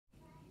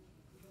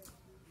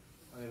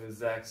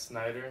Zach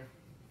Snyder.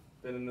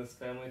 Been in this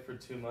family for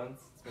 2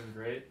 months. It's been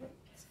great.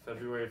 It's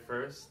February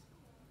 1st.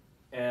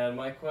 And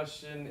my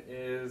question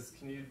is,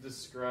 can you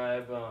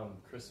describe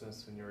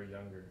Christmas when you were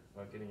younger,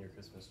 about getting your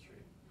Christmas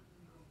tree?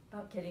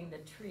 About getting the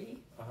tree?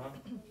 Uh-huh.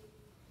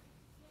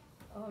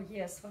 Oh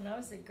yes, when I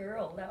was a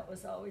girl, that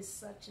was always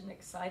such an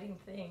exciting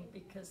thing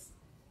because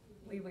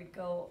we would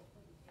go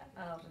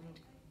out and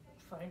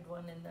find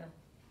one in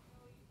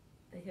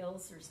the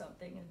hills or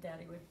something, and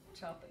Daddy would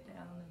chop it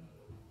down and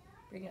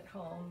bring it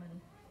home.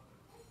 And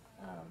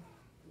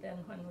then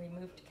when we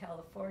moved to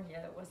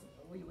California,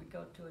 we would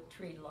go to a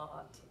tree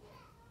lot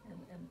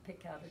and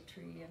pick out a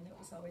tree, and it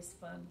was always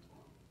fun.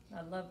 And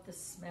I loved the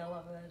smell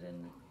of it,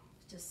 and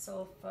it's just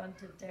so fun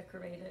to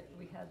decorate it.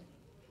 We had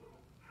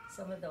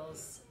some of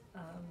those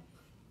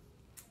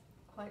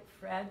quite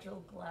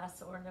fragile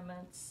glass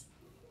ornaments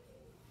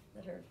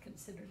that are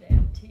considered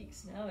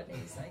antiques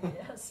nowadays, I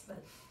guess.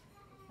 But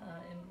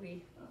and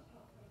we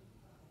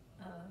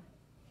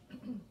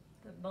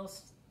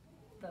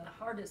the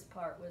hardest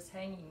part was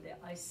hanging the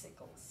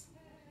icicles.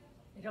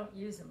 They don't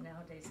use them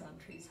nowadays on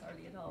trees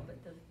hardly at all,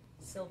 but the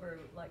silver,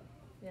 like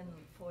thin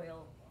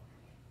foil,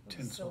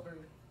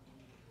 silver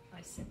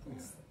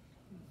icicles.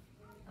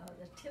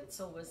 The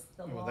tinsel was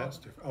the long. Oh, that's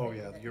different. Oh,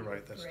 yeah, you're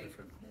right. That's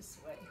different. This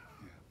way.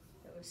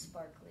 Yeah. It was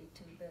sparkly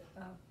too, but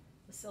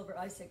the silver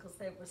icicles,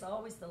 that was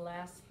always the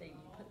last thing.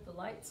 You put the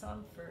lights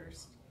on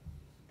first,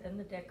 then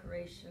the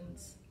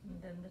decorations,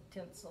 and then the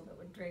tinsel that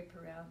would drape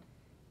around,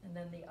 and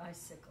then the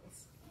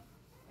icicles.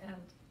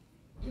 And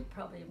you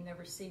probably have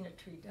never seen a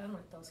tree done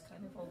with those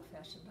kind of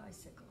old-fashioned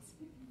icicles,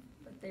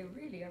 but they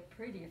really are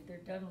pretty if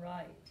they're done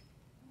right.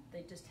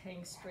 They just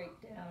hang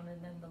straight down,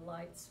 and then the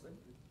lights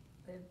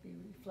they'd be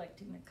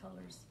reflecting the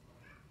colors.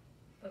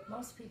 But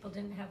most people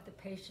didn't have the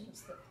patience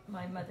that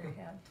my mother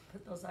had to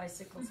put those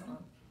icicles on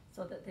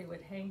so that they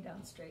would hang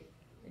down straight.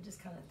 They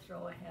just kind of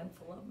throw a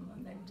handful of them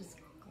and they would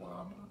just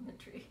glob on the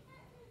tree.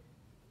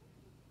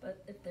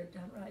 But if they're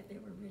done right, they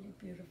were really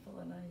beautiful,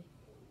 and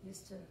I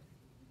used to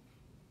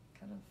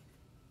kind of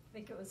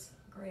think it was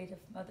great if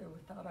Mother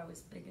thought I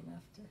was big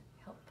enough to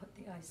help put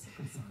the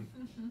icicles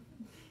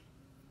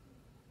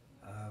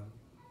on.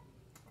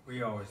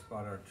 We always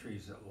bought our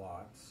trees at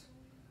lots.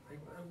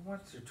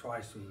 Once or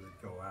twice we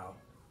would go out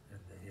in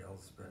the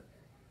hills, but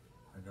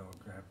I know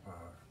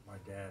my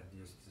dad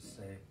used to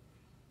say,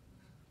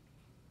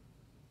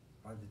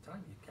 by the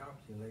time you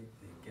calculate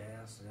the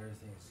gas and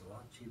everything, it's a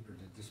lot cheaper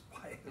to just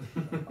buy it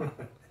than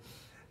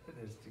it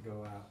is to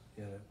go out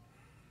and get it.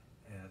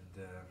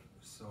 And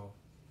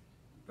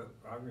but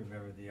I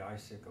remember the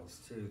icicles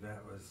too.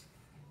 That was,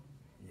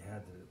 you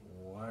had to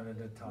one at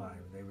a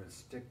time. They would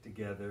stick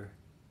together,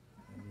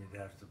 and you'd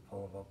have to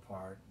pull them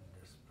apart and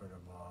just put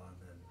them on.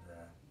 And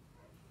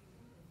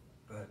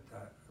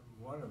but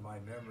one of my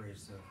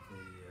memories of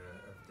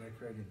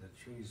decorating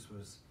the trees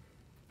was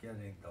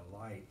getting the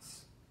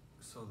lights,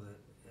 so that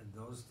in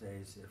those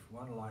days, if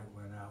one light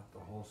went out, the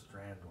whole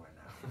strand went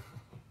out.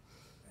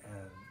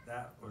 And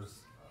that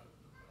was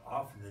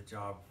often the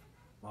job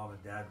Mom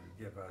and Dad would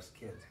give us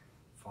kids.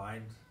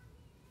 Find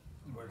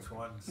which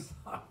one's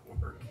not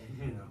working,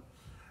 you know.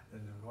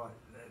 And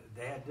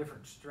they had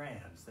different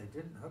strands. They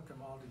didn't hook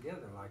them all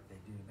together like they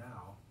do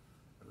now.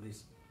 At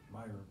least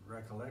my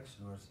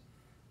recollection was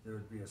there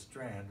would be a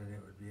strand and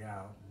it would be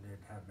out, and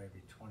it'd have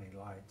maybe 20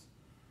 lights.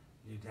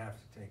 You'd have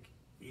to take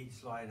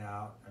each light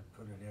out and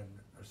put it in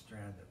a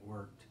strand that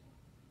worked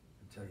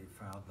until you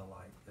found the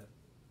light that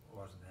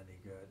wasn't any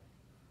good.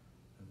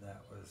 And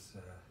that was,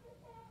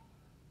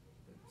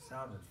 it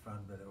sounded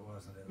fun, but it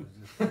wasn't. It was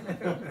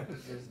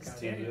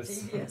just, it was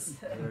just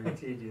kind of tedious. Very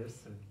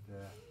tedious. And,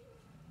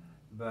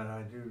 but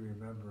I do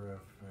remember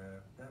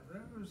that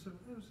it was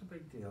a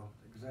big deal.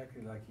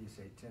 Exactly like you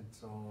say,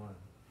 tinsel and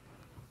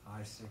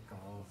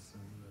icicles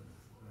and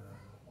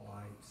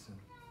lights,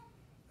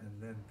 and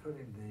then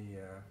putting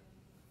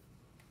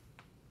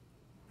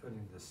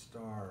the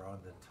star on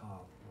the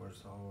top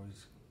was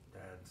always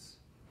Dad's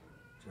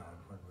job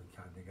when we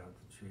kind of got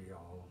the tree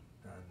all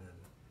done, and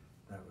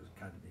that was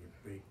kind of be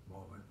a big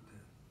moment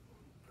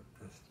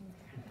to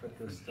put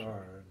the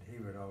star, and he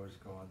would always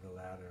go on the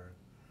ladder.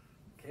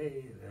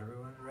 Okay, is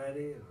everyone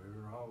ready? And we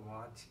were all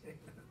watching,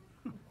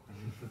 and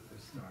he put the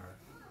star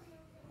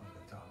on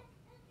the top.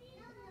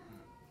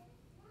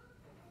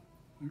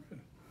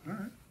 Okay. All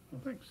right.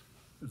 Well, thanks.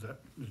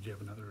 Did you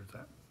have another? Or is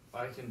that?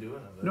 I can do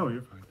another. No,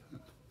 you're fine.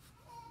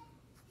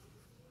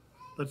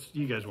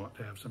 You guys want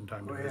to have some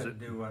time to Go ahead visit? and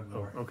do one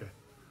more. Oh, okay.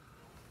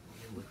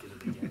 Look at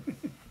it again.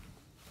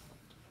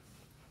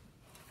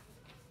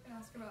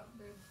 Ask about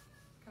the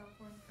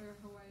California or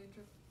Hawaii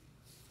trip.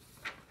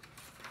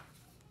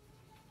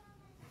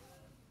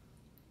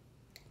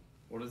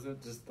 What is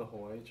it? Just the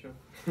Hawaii trip?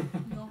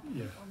 No.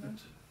 Yeah.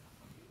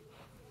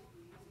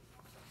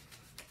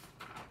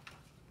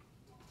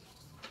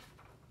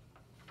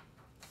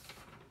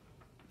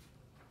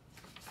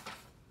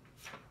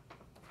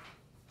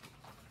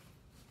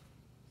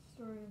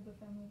 Story of the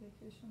family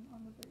vacation on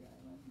the Big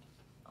Island,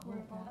 Oh,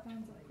 where all that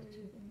kinds of Hawaii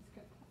crazy trip. things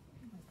kept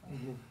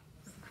happening.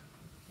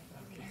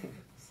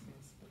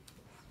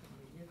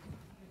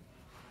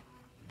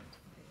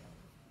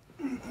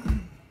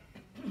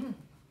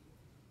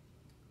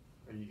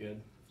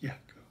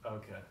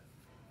 Okay.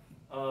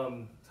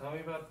 Tell me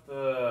about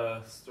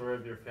the story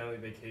of your family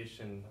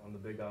vacation on the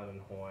Big Island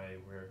in Hawaii,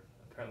 where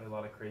apparently a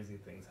lot of crazy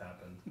things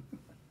happened.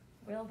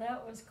 Well,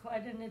 that was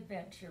quite an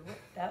adventure.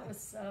 That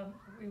was,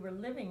 we were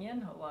living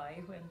in Hawaii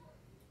when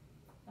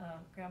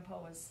Grandpa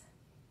was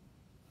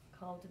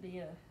called to be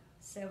a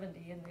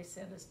 70, and they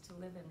sent us to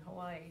live in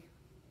Hawaii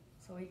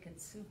so he could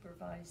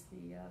supervise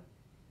the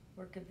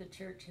work of the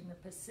church in the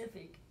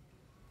Pacific.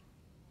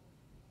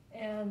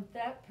 And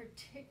that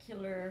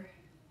particular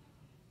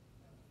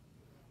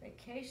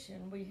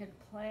vacation we had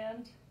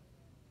planned,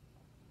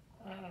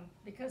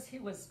 because he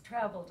was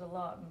traveled a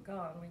lot and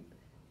gone,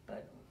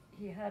 but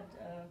he had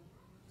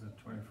The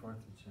 24th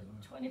of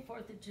July.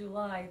 24th of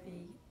July,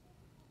 the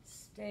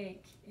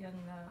stake in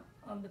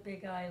on the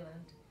Big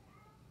Island,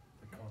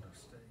 The Kona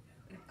steak.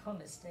 the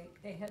Kona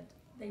stake.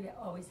 They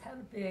always had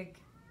a big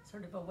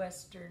sort of a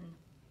Western,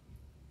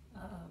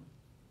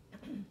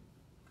 Kind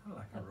of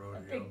like a rodeo.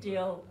 a big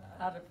deal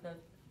out of the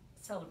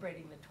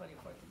celebrating the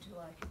 24th of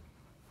July,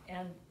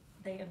 and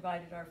they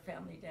invited our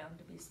family down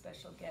to be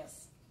special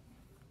guests.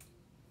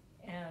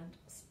 And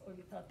so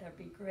we thought that'd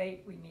be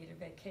great. We need a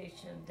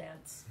vacation,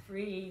 dance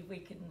free. We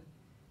can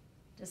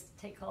just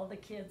take all the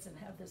kids and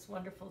have this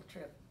wonderful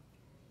trip.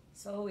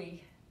 So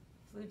we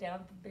flew down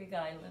to the Big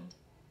Island,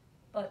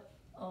 but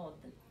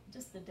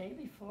just the day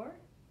before,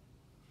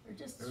 or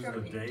just It was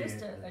shortly, the day- just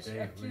the a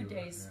day few we were-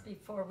 days yeah.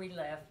 before we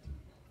left,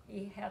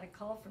 he had a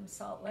call from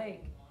Salt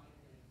Lake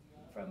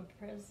from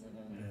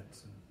President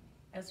Benson.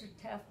 Ezra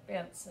Taft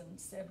Benson,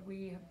 said,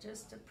 "We have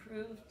just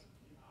approved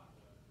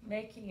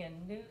making a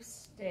new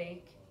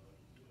stake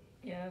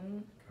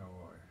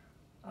Kauai.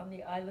 on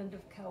the island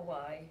of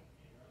Kauai,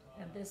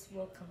 and this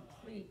will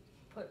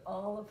put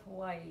all of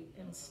Hawaii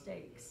in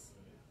stakes."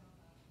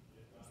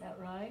 Is that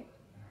right?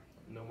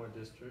 No more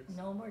districts?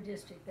 No more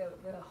district.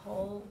 The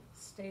whole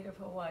state of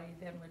Hawaii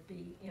then would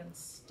be in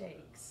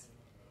stakes.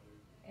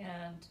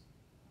 And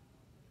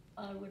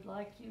I would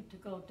like you to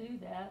go do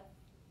that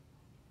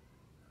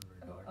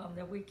I really on liked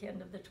the it.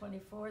 weekend of the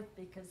 24th,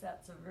 because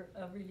that's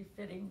a really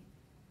fitting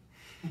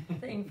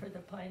thing for the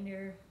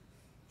Pioneer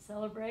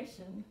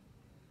celebration.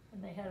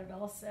 And they had it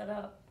all set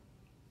up.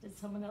 Did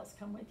someone else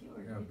come with you,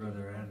 or Yeah, did you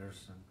Brother go?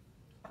 Anderson.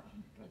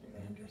 Brother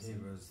He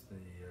Anderson. was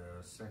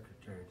the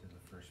secretary to the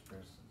first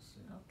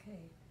presidency. Okay.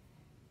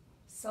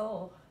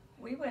 So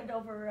we went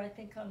over, I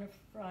think, on a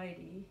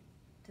Friday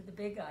to the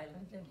Big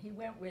Island, and he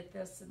went with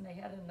us, and they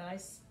had a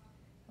nice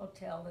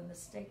hotel, and the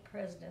stake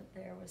president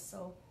there was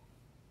so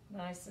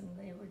nice, and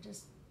they were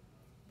just,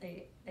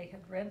 they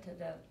had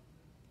rented a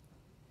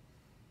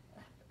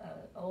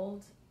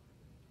old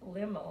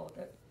limo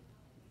that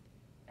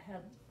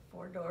had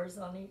 4 doors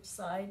on each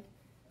side,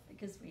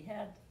 because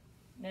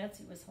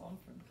Nancy was home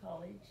from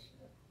college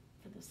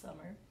for the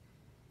summer,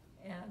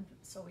 and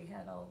so we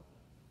had all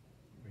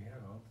We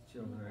had all the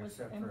children was-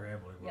 except and- for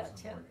Emily yeah, wasn't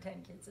 10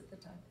 working. kids at the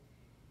time.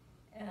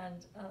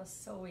 And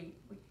so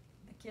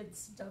the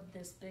kids dubbed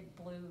this big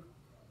blue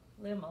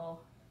limo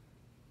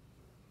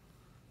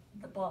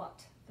the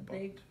Bot, the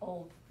big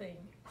old thing.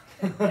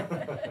 I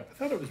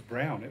thought it was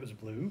brown. It was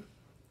blue.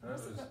 That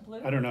Wasn't was- it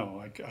blue? I don't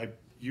know.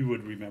 You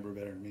would remember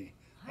better than me.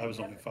 I was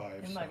had only it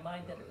 5. in my so-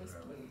 mind that it was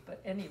blue,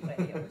 but anyway,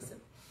 it was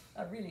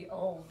a really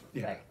old,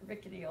 Yeah.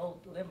 rickety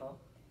old limo.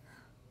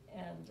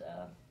 And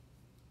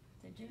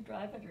did you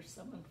drive it, or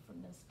someone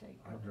from the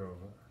state? I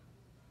drove it.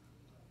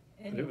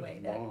 But it was Anyway,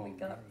 that we long.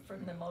 got It was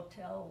from the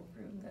motel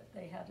room that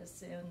they had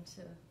us in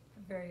to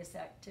various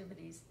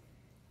activities.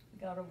 We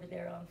got over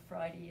there on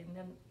Friday, and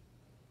then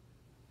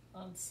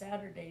on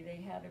Saturday they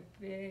had a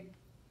big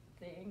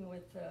thing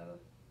with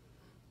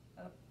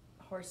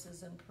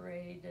horses and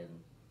parade and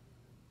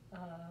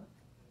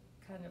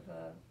kind of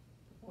a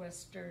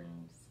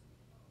Western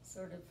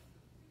sort of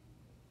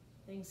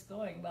things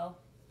going. Well,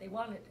 they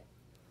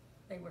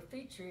were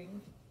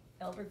featuring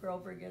Elder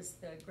Groberg as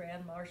the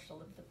Grand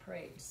Marshal of the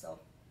parade, so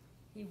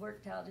he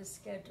worked out his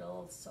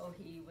schedule. So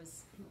he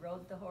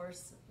rode the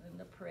horse in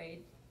the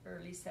parade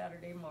early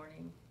Saturday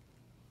morning,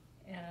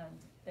 and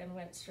then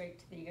went straight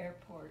to the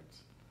airport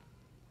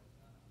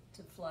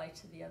to fly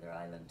to the other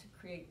island to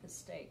create the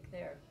stake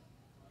there.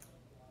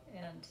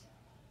 And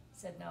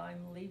said, "Now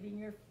I'm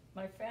leaving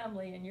my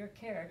family in your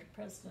care," to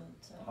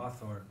President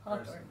Hawthorne,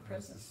 Hawthorne, president, was the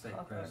President state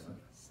Hawthorne, president.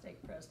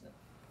 stake president.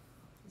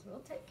 He says,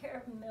 "We'll take care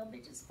of them, they'll be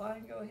just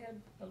fine, go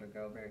ahead, Elder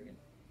Groberg." And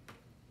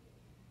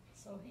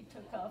so he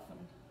took off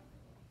and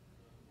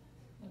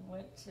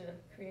went to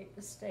create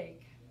the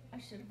stake. I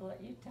should have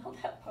let you tell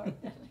that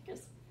part then,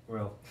 because.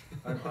 Well,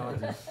 I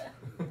apologize.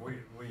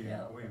 We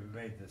Yeah.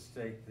 made the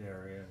stake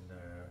there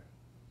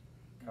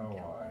in Kauai.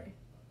 Kauai.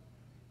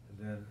 And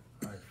then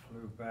I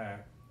flew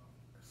back.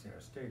 See, I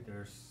stayed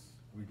there.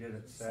 We did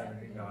it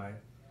Saturday Saturday. night.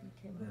 He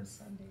came Then on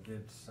Sunday.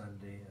 did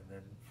Sunday, and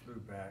then flew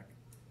back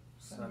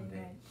Sunday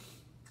Sunday. night.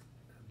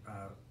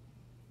 About,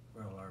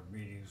 well, our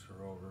meetings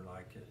were over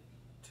like at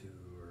 2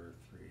 or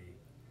 3.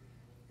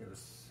 It was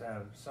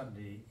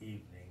Sunday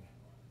evening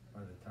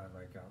by the time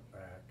I got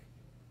back.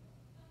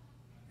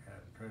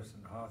 And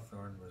President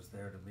Hawthorne was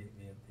there to meet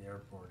me at the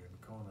airport in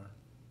Kona.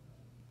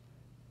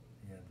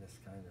 had this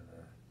kind of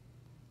a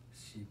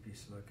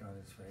sheepish look on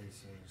his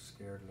face, or a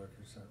scared look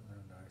or something,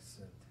 and I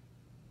said,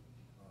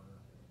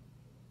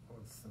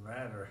 what's the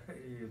matter?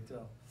 You could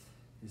tell.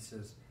 He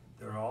says,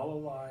 they're all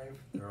alive,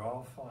 they're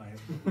all fine,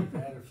 we've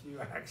had a few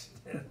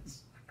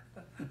accidents.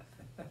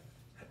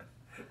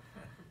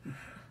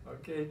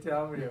 Okay,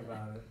 tell me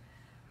about it.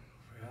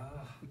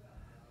 Well,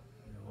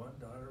 one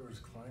daughter was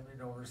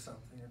climbing over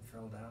something and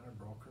fell down and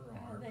broke her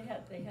arm. They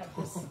had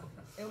this,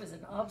 it was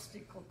an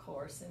obstacle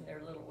course in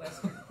their little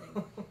western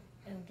thing.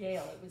 And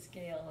Gail, it was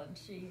Gail, and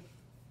she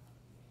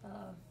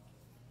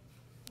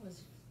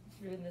was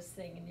doing this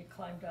thing, and you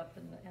climbed up,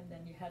 and then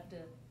you had to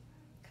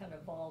kind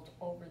of vault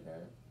over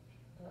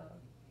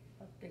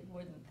a big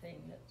wooden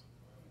thing that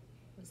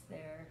was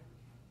there,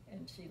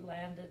 and she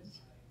landed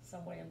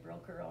some way and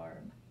broke her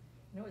arm.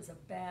 And it was a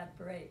bad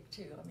break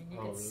too. I mean, you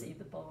could really? see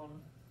the bone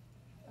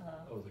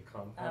The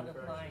compound out of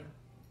fracture? line.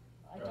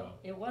 I don't. Oh.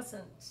 It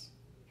wasn't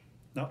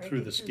Not breaking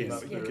through the skin,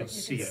 but you but could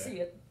see you could see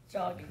it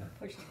jogging,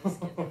 pushing the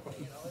skin. You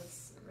know,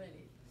 it's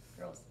really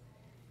gross.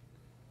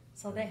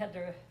 So they had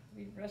to.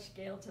 We rushed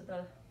Gail to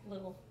the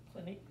little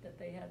clinic that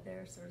they had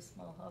there, sort of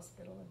small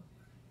hospital,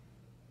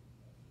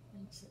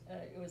 and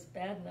it was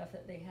bad enough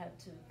that they had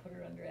to put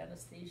her under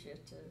anesthesia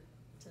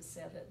to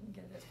set it and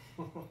get it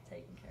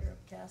taken care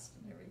of, cast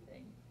and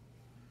everything.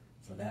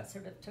 So that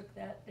sort of took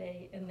that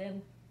day, and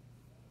then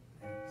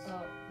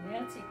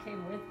Nancy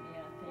came with me,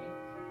 I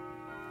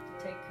think,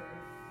 to take her.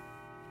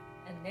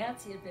 And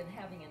Nancy had been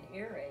having an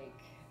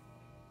earache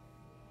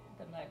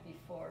the night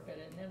before,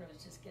 and then it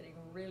was just getting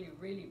really,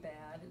 really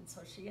bad, and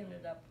so she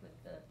ended up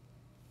with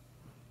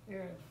the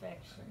ear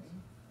infection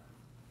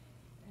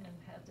and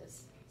had to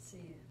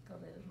go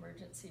to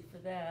emergency for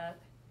that.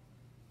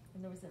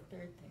 And there was a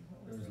third thing.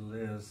 What was There's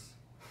it? Liz.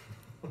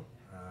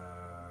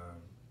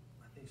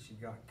 I think she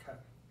got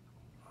cut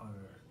on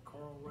a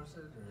coral, was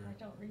it? Or? I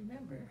don't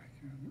remember.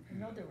 I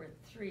know there were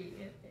 3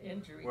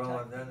 injury Well,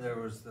 type and then things. there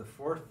was the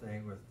 4th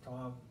thing with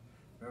Tom.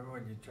 Remember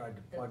when you tried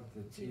to The plug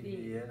the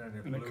TV in and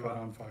it And it blew caught up?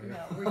 on fire.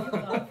 Yeah, were you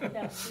gone for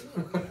that too?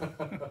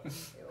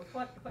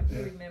 What do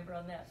you remember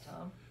on that,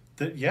 Tom?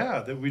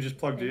 That we just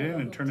plugged it And a in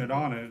and little turned it TV.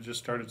 on, and it just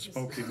started Just-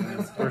 smoking and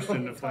just it burst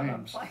started into to come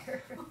on flames.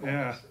 fire.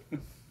 Yeah.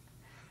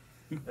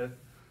 And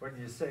when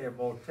you say a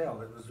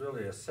motel, it was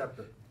really a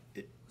separate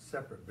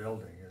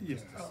building, or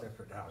just Yeah. a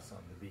separate house on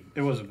the beach.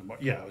 It wasn't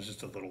it was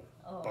just a little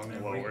Oh. And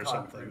bungalow we or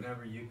caught- something.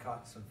 Remember you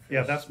caught some fish?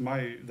 Yeah, that's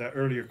that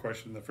earlier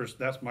question,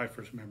 that's my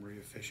first memory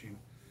of fishing.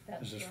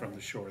 That's Is just from right.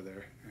 the shore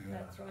there. Yeah.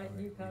 That's right,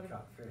 we you got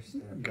caught it. fish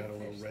there. Got a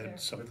little Fish red there.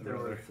 something But there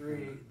or were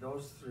other.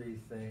 those 3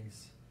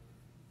 things.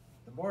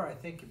 The more I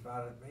think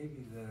about it,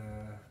 maybe the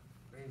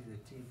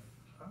TV.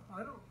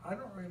 I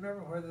don't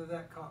remember whether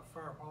that caught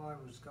fire while I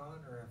was gone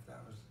or if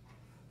that was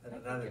I at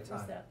think another it was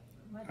time. that.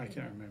 Might I be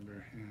can't that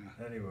remember,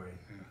 yeah. Anyway,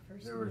 Yeah.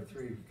 first there were one.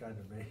 3 kind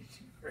of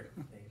major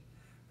things,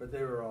 but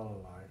they were all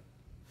alive.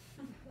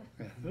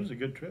 Yeah, it was a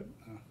good trip.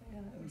 Yeah,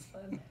 it was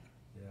fun.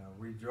 Yeah,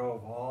 we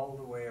drove all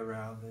the way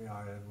around the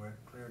island, went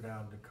clear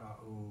down to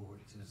Ka'u,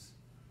 which is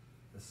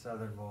the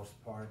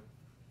southernmost part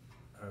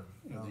of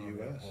the not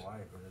only US.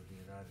 Hawaii, but of the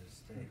United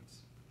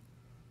States.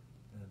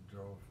 And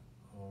drove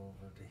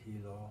over to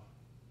Hilo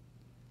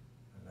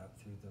and up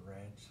through the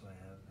ranch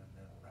land and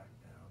then back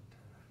down to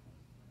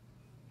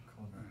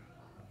Kona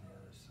on the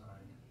other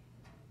side.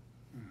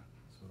 Yeah.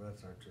 So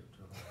that's our trip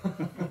to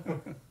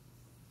Hawaii.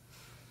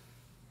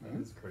 That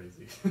is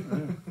crazy.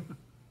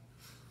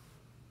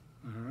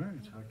 All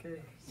right. Okay.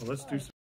 Well, let's do some